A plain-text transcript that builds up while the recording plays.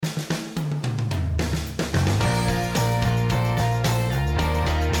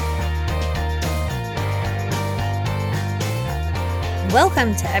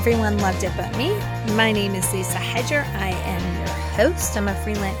Welcome to Everyone Loved It But Me. My name is Lisa Hedger. I am your host. I'm a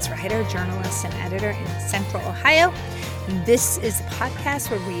freelance writer, journalist, and editor in Central Ohio. This is a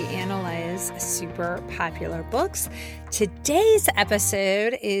podcast where we analyze super popular books. Today's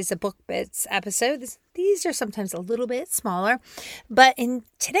episode is a Book Bits episode. These are sometimes a little bit smaller, but in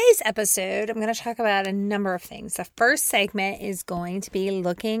today's episode, I'm going to talk about a number of things. The first segment is going to be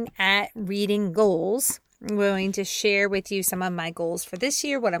looking at reading goals. I'm going to share with you some of my goals for this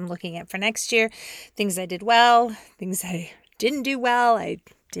year, what I'm looking at for next year, things I did well, things I didn't do well, I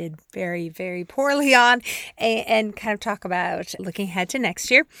did very, very poorly on, and kind of talk about looking ahead to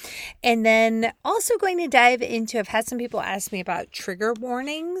next year. And then also going to dive into, I've had some people ask me about trigger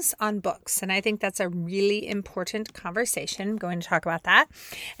warnings on books, and I think that's a really important conversation. I'm going to talk about that.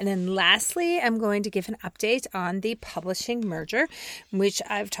 And then lastly, I'm going to give an update on the publishing merger, which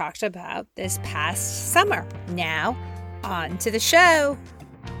I've talked about this past summer. Now, on to the show.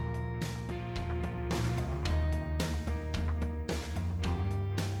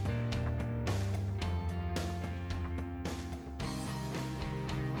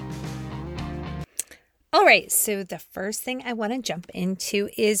 All right, so the first thing I want to jump into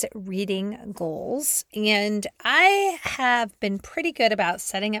is reading goals. And I have been pretty good about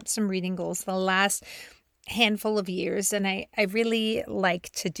setting up some reading goals the last handful of years, and I really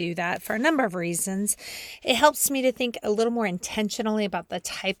like to do that for a number of reasons. It helps me to think a little more intentionally about the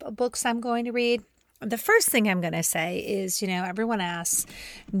type of books I'm going to read. The first thing I'm going to say is, everyone asks,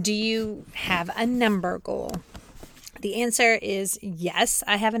 do you have a number goal? The answer is yes,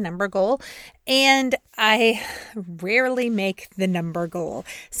 I have a number goal, and I rarely make the number goal.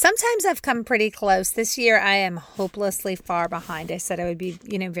 Sometimes I've come pretty close. This year, I am hopelessly far behind. I said I would be,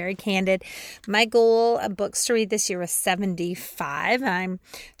 very candid. My goal of books to read this year was 75. I'm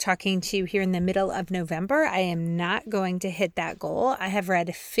talking to you here in the middle of November. I am not going to hit that goal. I have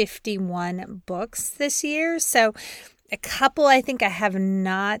read 51 books this year, so a couple I think I have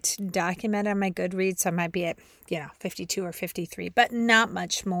not documented on my Goodreads, so I might be at 52 or 53, but not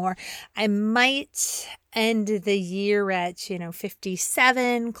much more. I might end the year at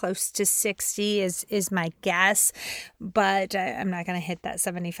 57, close to 60 is my guess, but I'm not going to hit that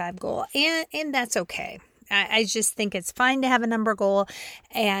 75 goal, and that's okay. I just think it's fine to have a number goal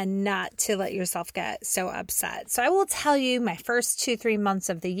and not to let yourself get so upset. So I will tell you my first 2-3 months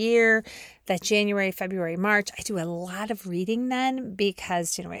of the year, that January, February, March, I do a lot of reading then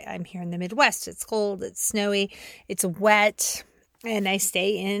because, I'm here in the Midwest. It's cold, it's snowy, it's wet. And I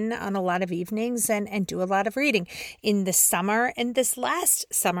stay in on a lot of evenings and do a lot of reading. In the summer, and this last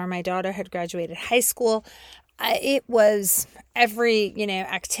summer, my daughter had graduated high school. It was every,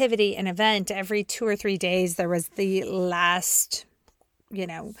 activity and event, every 2 or 3 days, there was the last,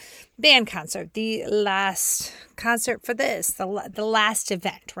 band concert, the last concert for this, the last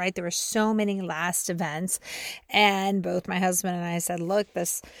event, right? There were so many last events. And both my husband and I said, look,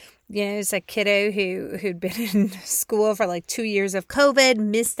 this, it's a kiddo who'd been in school for like 2 years of COVID,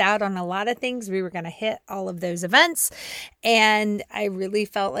 missed out on a lot of things. We were going to hit all of those events. And I really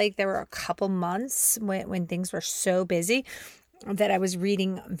felt like there were a couple months when things were so busy that I was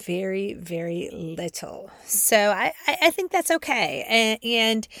reading very, very little. So I think that's okay.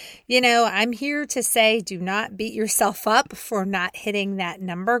 And, I'm here to say, do not beat yourself up for not hitting that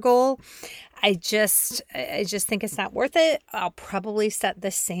number goal. I just think it's not worth it. I'll probably set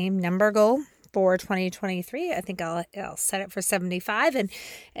the same number goal for 2023. I think I'll set it for 75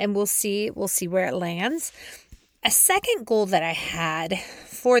 and we'll see where it lands. A second goal that I had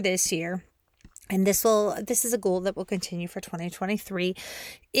for this year, and this is a goal that will continue for 2023,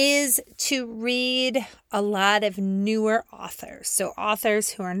 is to read a lot of newer authors. So authors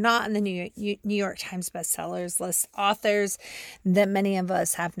who are not on the New York Times bestsellers list, authors that many of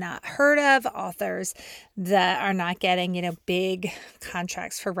us have not heard of, authors that are not getting, big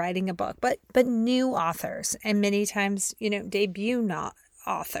contracts for writing a book, but new authors, and many times, debut not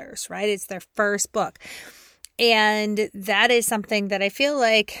authors, right? It's their first book. And that is something that I feel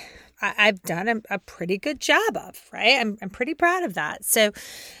like I've done a pretty good job of, right? I'm pretty proud of that. So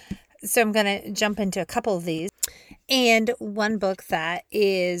I'm going to jump into a couple of these. And one book that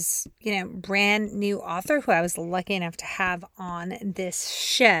is, brand new author who I was lucky enough to have on this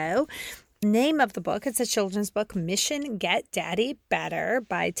show. Name of the book, it's a children's book, Mission Get Daddy Better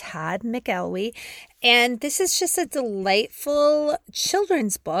by Todd McElwee. And this is just a delightful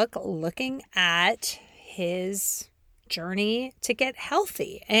children's book looking at his journey to get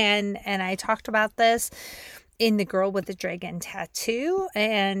healthy. And I talked about this in The Girl with the Dragon Tattoo.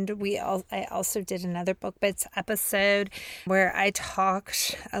 And I also did another Book Bits episode where I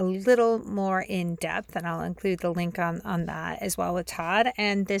talked a little more in depth, and I'll include the link on that as well with Todd.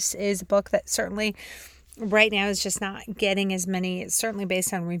 And this is a book that certainly right now is just not getting as many, certainly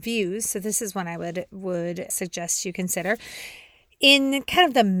based on reviews. So this is one I would suggest you consider. In kind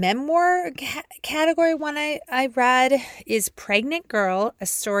of the memoir category, one I read is Pregnant Girl, A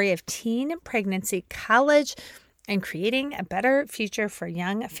Story of Teen Pregnancy, College, and Creating a Better Future for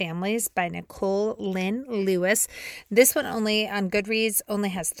Young Families by Nicole Lynn Lewis. This one only on Goodreads only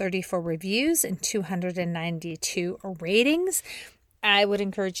has 34 reviews and 292 ratings. I would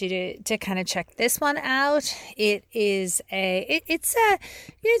encourage you to kind of check this one out. It's a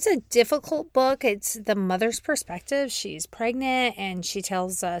difficult book. It's the mother's perspective. She's pregnant and she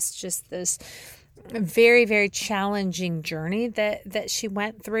tells us just this very, very challenging journey that she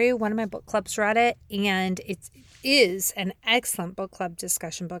went through. One of my book clubs read it, and it is an excellent book club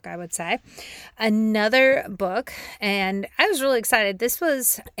discussion book, I would say. Another book, and I was really excited. This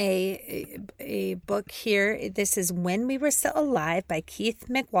was a book here. This is When We Were Still Alive by Keith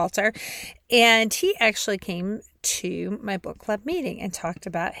McWalter, and he actually came to my book club meeting and talked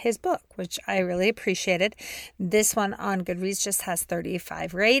about his book, which I really appreciated. This one on Goodreads just has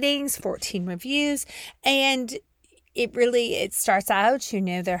 35 ratings, 14 reviews, and it starts out,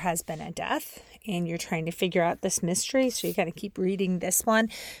 there has been a death and you're trying to figure out this mystery. So you got to keep reading this one,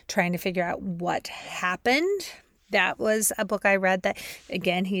 trying to figure out what happened. That was a book I read that,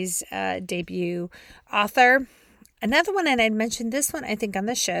 again, he's a debut author. Another one, and I'd mentioned this one, I think, on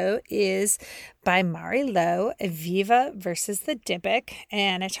the show, is by Mari Lowe, Aviva versus the Dybbuk.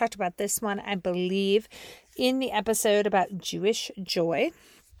 And I talked about this one, I believe, in the episode about Jewish joy.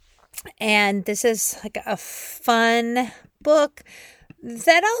 And this is like a fun book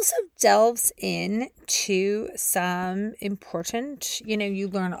that also delves into some important, you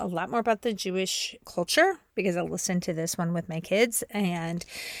learn a lot more about the Jewish culture, because I listened to this one with my kids and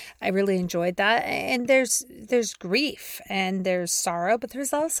I really enjoyed that. And there's grief and there's sorrow, but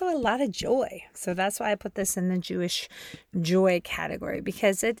there's also a lot of joy. So that's why I put this in the Jewish joy category,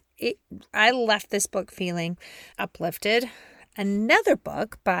 because I left this book feeling uplifted. Another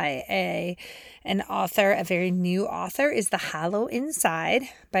book by an author, a very new author, is The Hollow Inside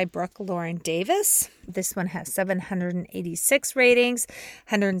by Brooke Lauren Davis. This one has 786 ratings,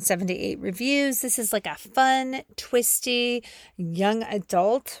 178 reviews. This is like a fun, twisty, young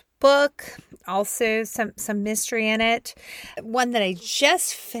adult book. Also some mystery in it. One that I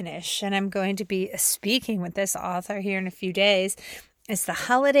just finished, and I'm going to be speaking with this author here in a few days, is The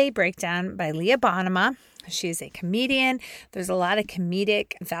Holiday Breakdown by Leah Bonnema. She is a comedian. There's a lot of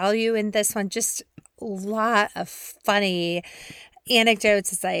comedic value in this one. Just a lot of funny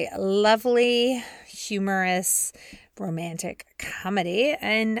anecdotes. It's a lovely, humorous, romantic comedy.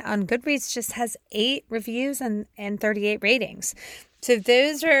 And on Goodreads just has 8 reviews and 38 ratings. So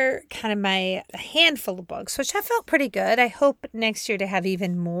those are kind of a handful of books, which I felt pretty good. I hope next year to have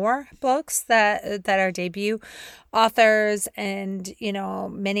even more books that are debut authors and,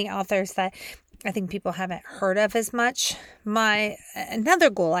 many authors that I think people haven't heard of as much.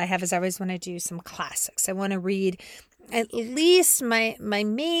 Another goal I have is I always want to do some classics. I want to read at least, my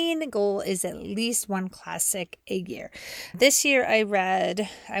main goal is at least one classic a year. This year I read,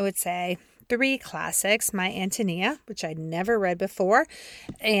 I would say, 3 classics. My Antonia, which I'd never read before,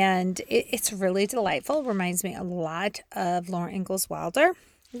 and it's really delightful. Reminds me a lot of Laura Ingalls Wilder.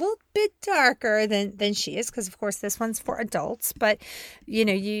 A little bit darker than she is, because of course this one's for adults, but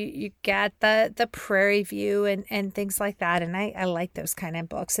you got the prairie view and things like that, and I like those kind of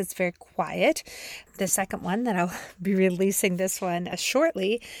books. It's very quiet. The second one that I'll be releasing this one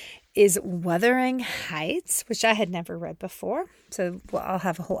shortly is Wuthering Heights, which I had never read before, so I'll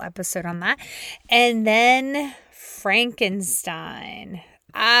have a whole episode on that. And then Frankenstein.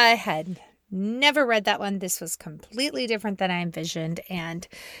 I had never read that one. This was completely different than I envisioned, and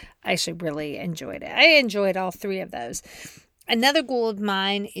I actually really enjoyed it. I enjoyed all 3 of those. Another goal of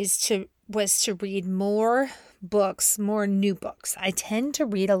mine was to read more books, more new books. I tend to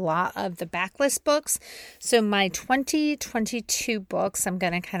read a lot of the backlist books. So my 2022 books, I'm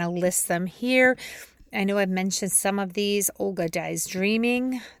going to kind of list them here. I know I've mentioned some of these. Olga Dies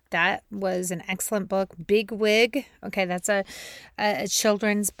Dreaming. That was an excellent book. Big Wig. Okay, that's a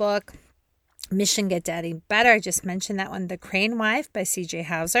children's book. Mission Get Daddy Better. I just mentioned that one. The Crane Wife by C.J.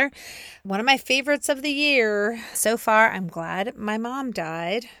 Hauser. One of my favorites of the year so far. I'm glad my mom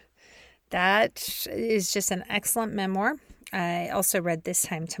died. That is just an excellent memoir. I also read This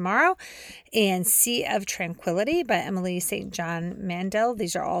Time Tomorrow and Sea of Tranquility by Emily St. John Mandel.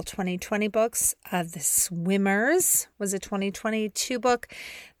 These are all 2020 books. The Swimmers was a 2022 book.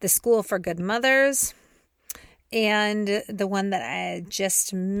 The School for Good Mothers. And the one that I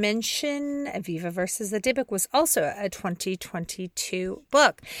just mentioned, Aviva versus the Dybbuk, was also a 2022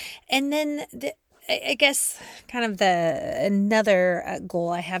 book. And then I guess kind of another goal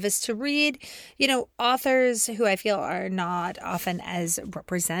I have is to read, authors who I feel are not often as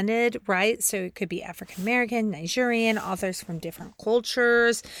represented, right? So it could be African American, Nigerian, authors from different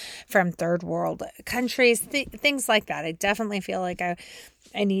cultures, from third world countries, things like that. I definitely feel like I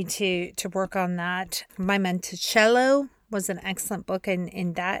need to work on that. My Monticello was an excellent book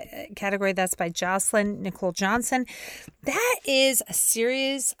in that category. That's by Jocelyn Nicole Johnson. That is a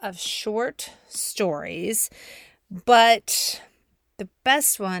series of short stories, but the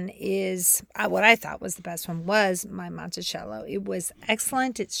best one is, what I thought was the best one was My Monticello. It was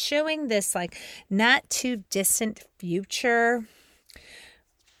excellent. It's showing this not too distant future,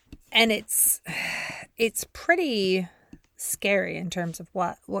 and it's pretty scary in terms of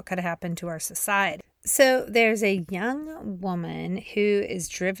what could happen to our society. So there's a young woman who is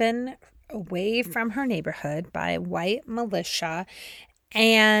driven away from her neighborhood by a white militia,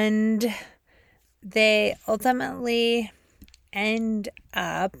 and they ultimately end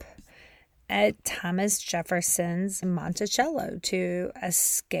up at Thomas Jefferson's Monticello to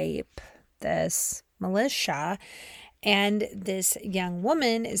escape this militia. And this young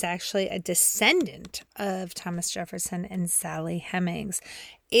woman is actually a descendant of Thomas Jefferson and Sally Hemings.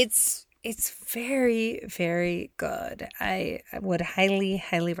 It's very, very good. I would highly,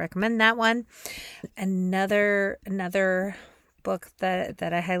 highly recommend that one. Another book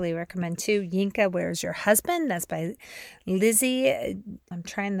that I highly recommend too, Yinka, Where's Your Husband? That's by Lizzie, I'm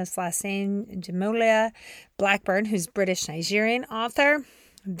trying this last name, Demolia Blackburn, who's British-Nigerian author.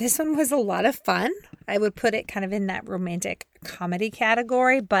 This one was a lot of fun. I would put it kind of in that romantic comedy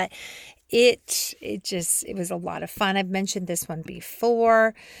category, but it was a lot of fun. I've mentioned this one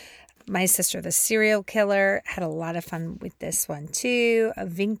before. My Sister, the Serial Killer, had a lot of fun with this one too.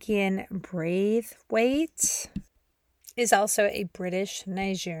 Vinkian Braithwaite is also a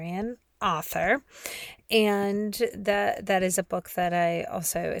British-Nigerian author, and that is a book that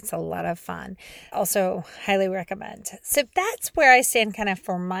it's a lot of fun. Also highly recommend. So that's where I stand kind of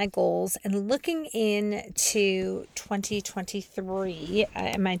for my goals, and looking into 2023.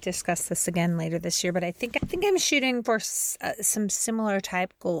 I might discuss this again later this year, but I think I'm shooting for some similar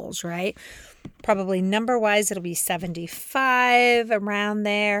type goals, right? Probably number wise, it'll be 75 around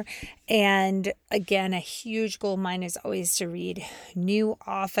there. And again, a huge goal of mine is always to read new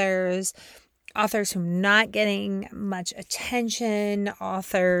authors who are not getting much attention,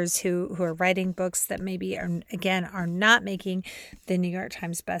 authors who are writing books that maybe are not making the New York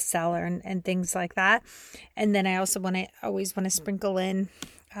Times bestseller and things like that. And then I also always want to sprinkle in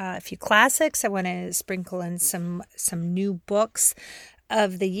a few classics. I want to sprinkle in some new books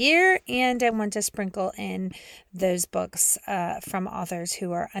of the year, and I want to sprinkle in those books from authors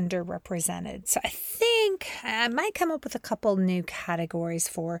who are underrepresented. So I think I might come up with a couple new categories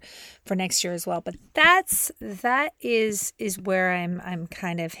for next year as well. But that is where I'm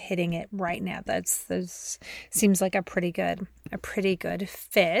kind of hitting it right now. That seems like a pretty good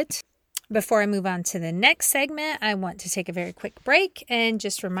fit. Before I move on to the next segment, I want to take a very quick break and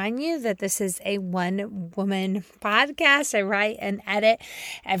just remind you that this is a one-woman podcast. I write and edit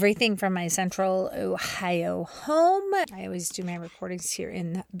everything from my Central Ohio home. I always do my recordings here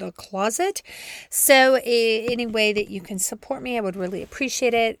in the closet. So any way that you can support me, I would really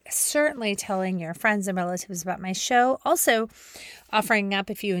appreciate it. Certainly telling your friends and relatives about my show. Also, offering up,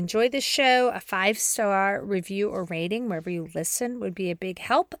 if you enjoy the show, a 5-star review or rating wherever you listen would be a big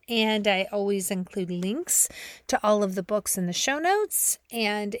help. And I always include links to all of the books in the show notes.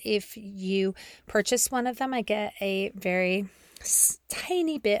 And if you purchase one of them, I get a very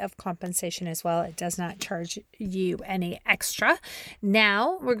tiny bit of compensation as well. It does not charge you any extra.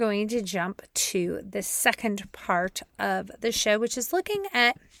 Now we're going to jump to the second part of the show, which is looking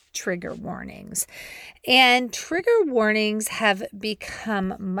at trigger warnings. And trigger warnings have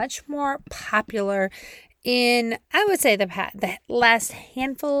become much more popular in, I would say, the last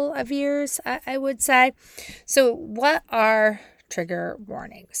handful of years, I would say. So what are trigger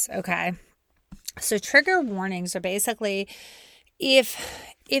warnings? Okay. So trigger warnings are basically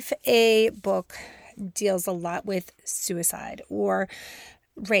if a book deals a lot with suicide or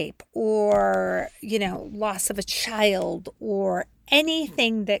rape or, loss of a child or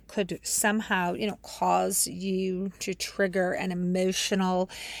anything that could somehow, cause you to trigger an emotional,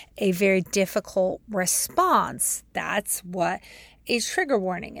 a very difficult response. That's what a trigger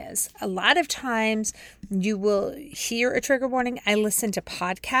warning is. A lot of times you will hear a trigger warning. I listen to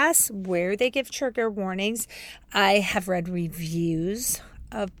podcasts where they give trigger warnings. I have read reviews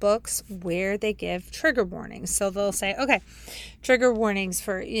of books where they give trigger warnings. So they'll say, okay, trigger warnings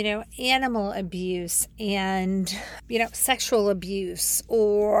for, animal abuse and, sexual abuse,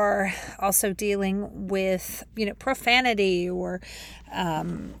 or also dealing with, profanity or,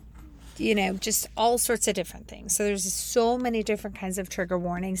 just all sorts of different things. So there's so many different kinds of trigger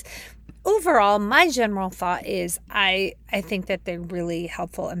warnings. Overall, my general thought is I think that they're really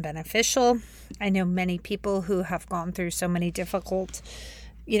helpful and beneficial. I know many people who have gone through so many difficult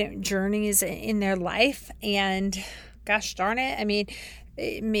journeys in their life, and gosh darn it, I mean,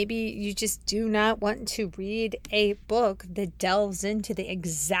 maybe you just do not want to read a book that delves into the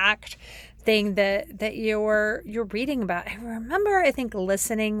exact thing that you're reading about. I remember, I think,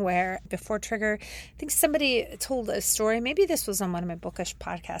 listening where before Trigger, I think somebody told a story. Maybe this was on one of my bookish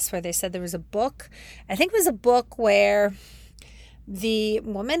podcasts where they said there was a book. I think it was a book where the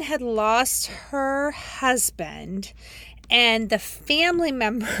woman had lost her husband, and the family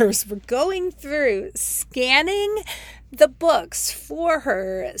members were going through scanning the books for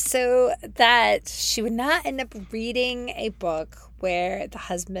her so that she would not end up reading a book where the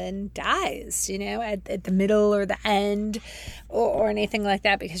husband dies, at the middle or the end or anything like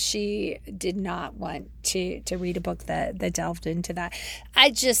that, because she did not want to read a book that delved into that.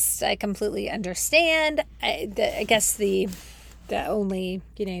 I completely understand. I guess the only,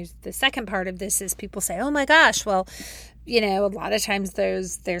 the second part of this is people say, oh my gosh, well, a lot of times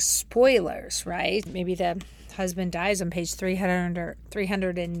there's spoilers, right? Maybe the husband dies on page 300 or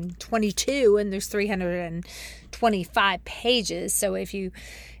 322 and there's 325 pages. So if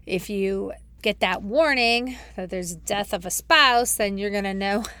you get that warning that there's death of a spouse, then you're going to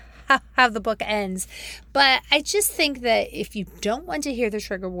know how the book ends. But I just think that if you don't want to hear the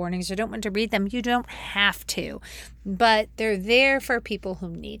trigger warnings or don't want to read them, you don't have to. But they're there for people who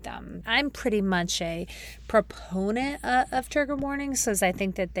need them. I'm pretty much a proponent of trigger warnings because I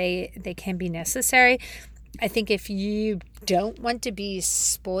think that they can be necessary. I think if you don't want to be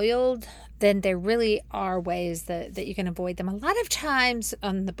spoiled, then there really are ways that you can avoid them. A lot of times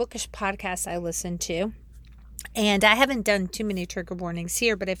on the bookish podcasts I listen to, and I haven't done too many trigger warnings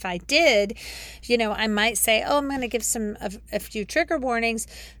here, but if I did, I might say, I'm going to give a few trigger warnings.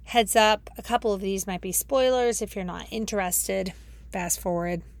 Heads up, a couple of these might be spoilers. If you're not interested, fast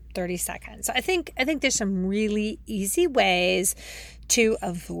forward 30 seconds. So I think there's some really easy ways to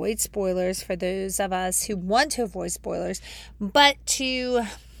avoid spoilers for those of us who want to avoid spoilers, but to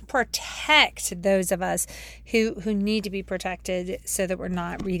protect those of us who need to be protected so that we're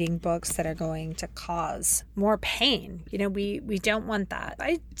not reading books that are going to cause more pain. We don't want that.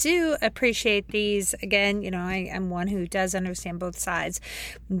 I do appreciate these. Again, I'm one who does understand both sides.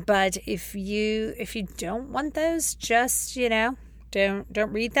 But if you don't want those, just, don't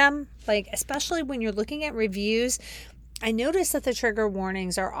read them. Like, especially when you're looking at reviews, I notice that the trigger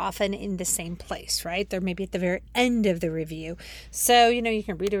warnings are often in the same place, right? They're maybe at the very end of the review. So, you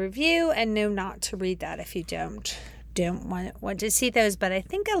can read a review and know not to read that if you don't want to see those. But I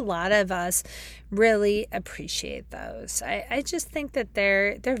think a lot of us really appreciate those. I just think that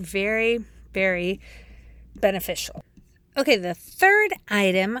they're very, very beneficial. Okay, the third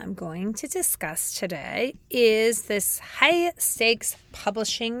item I'm going to discuss today is this high-stakes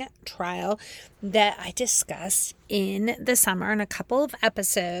publishing trial that I discussed in the summer in a couple of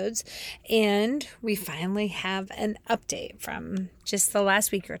episodes, and we finally have an update from just the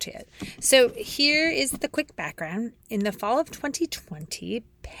last week or two. So here is the quick background. In the fall of 2020,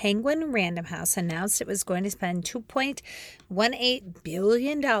 Penguin Random House announced it was going to spend $2.18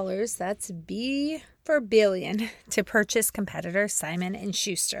 billion, that's B for billion, to purchase competitor Simon &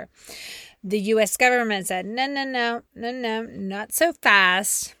 Schuster. The U.S. government said, no, not so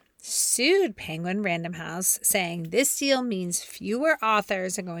fast, sued Penguin Random House, saying this deal means fewer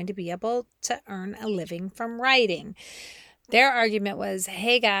authors are going to be able to earn a living from writing. Their argument was,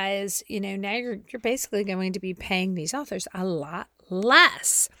 hey guys, now you're basically going to be paying these authors a lot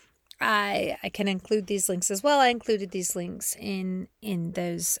less. I can include these links as well. I included these links in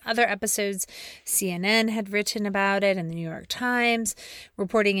those other episodes. CNN had written about it, and the New York Times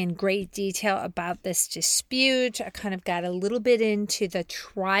reporting in great detail about this dispute. I kind of got a little bit into the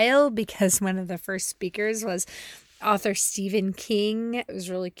trial because one of the first speakers was author Stephen King. It was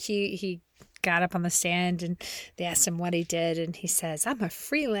really cute. He got up on the stand and they asked him what he did. And he says, I'm a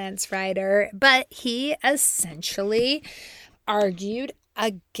freelance writer. But he essentially argued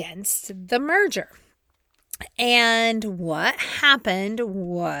against the merger. And what happened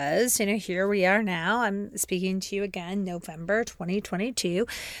was, here we are now. I'm speaking to you again, November 2022.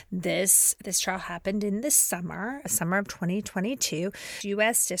 This trial happened in the summer of 2022.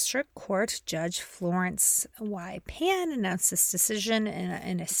 U.S. District Court Judge Florence Y. Pan announced this decision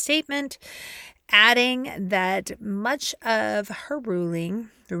in a statement, adding that much of her ruling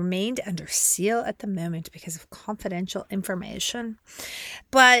remained under seal at the moment because of confidential information.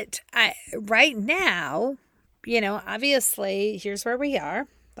 But right now, obviously, here's where we are.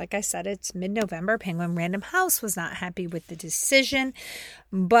 Like I said, it's mid-November. Penguin Random House was not happy with the decision,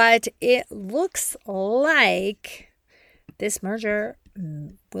 but it looks like this merger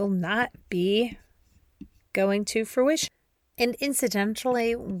will not be going to fruition. And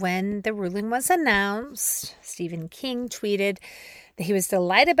incidentally, when the ruling was announced, Stephen King tweeted that he was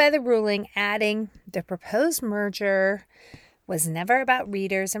delighted by the ruling, adding, the proposed merger was never about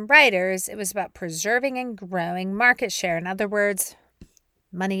readers and writers. It was about preserving and growing market share. In other words,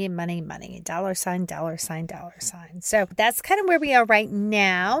 money, money, money, dollar sign, dollar sign, dollar sign. So that's kind of where we are right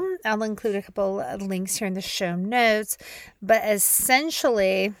now. I'll include a couple of links here in the show notes. But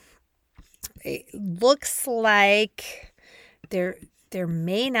essentially, it looks like there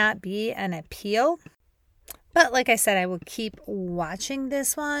may not be an appeal. But like I said, I will keep watching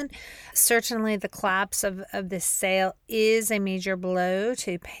this one. Certainly the collapse of this sale is a major blow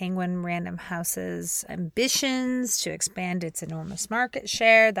to Penguin Random House's ambitions to expand its enormous market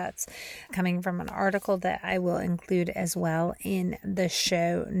share. That's coming from an article that I will include as well in the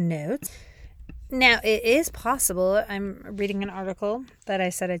show notes. Now, it is possible, I'm reading an article that I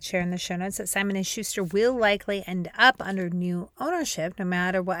said I'd share in the show notes, that Simon & Schuster will likely end up under new ownership, no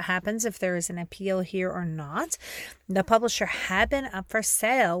matter what happens, if there is an appeal here or not. The publisher had been up for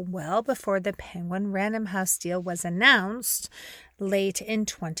sale well before the Penguin Random House deal was announced late in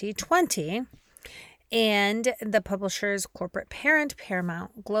 2020. And the publisher's corporate parent,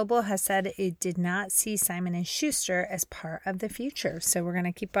 Paramount Global, has said it did not see Simon & Schuster as part of the future. So we're going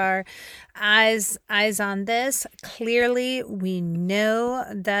to keep our eyes on this. Clearly, we know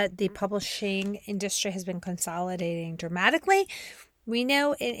that the publishing industry has been consolidating dramatically. We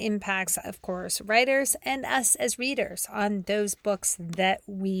know it impacts, of course, writers and us as readers on those books that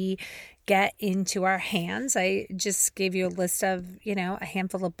we get into our hands. I just gave you a list of, a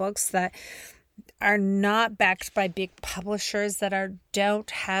handful of books that are not backed by big publishers, that don't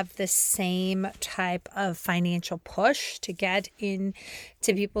have the same type of financial push to get into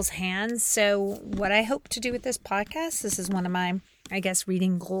people's hands. So what I hope to do with this podcast, this is one of my,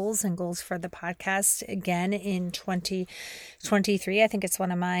 reading goals and goals for the podcast again in 2023. I think it's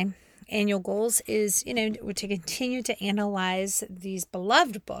one of my annual goals is, to continue to analyze these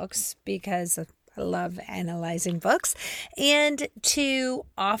beloved books, because I love analyzing books, and to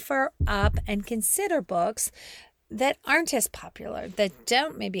offer up and consider books that aren't as popular, that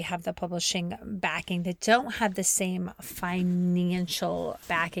don't maybe have the publishing backing, that don't have the same financial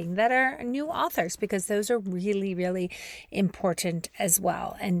backing, that are new authors, because those are really, really important as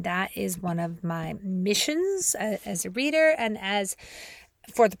well. And that is one of my missions as a reader and as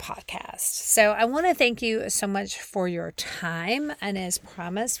for the podcast. So I want to thank you so much for your time. And as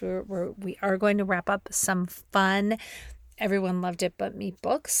promised, we are going to wrap up some fun Everyone Loved It But Me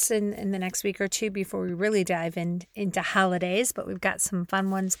books in the next week or two before we really dive into holidays. But we've got some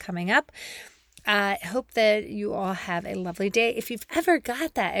fun ones coming up. I hope that you all have a lovely day. If you've ever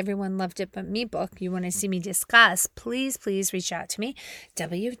got that Everyone Loved It But Me book you want to see me discuss, please reach out to me,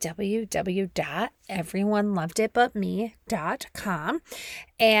 www.everyoneloveditbutme.com.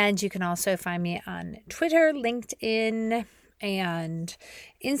 And you can also find me on Twitter, LinkedIn, and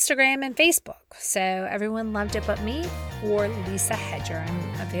Instagram and Facebook. So Everyone Loved It But Me or Lisa Hedger.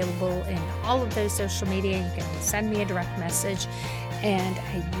 I'm available in all of those social media. You can send me a direct message and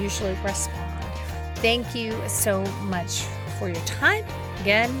I usually respond. Thank you so much for your time.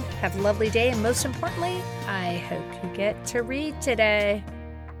 Again, have a lovely day. And most importantly, I hope you get to read today.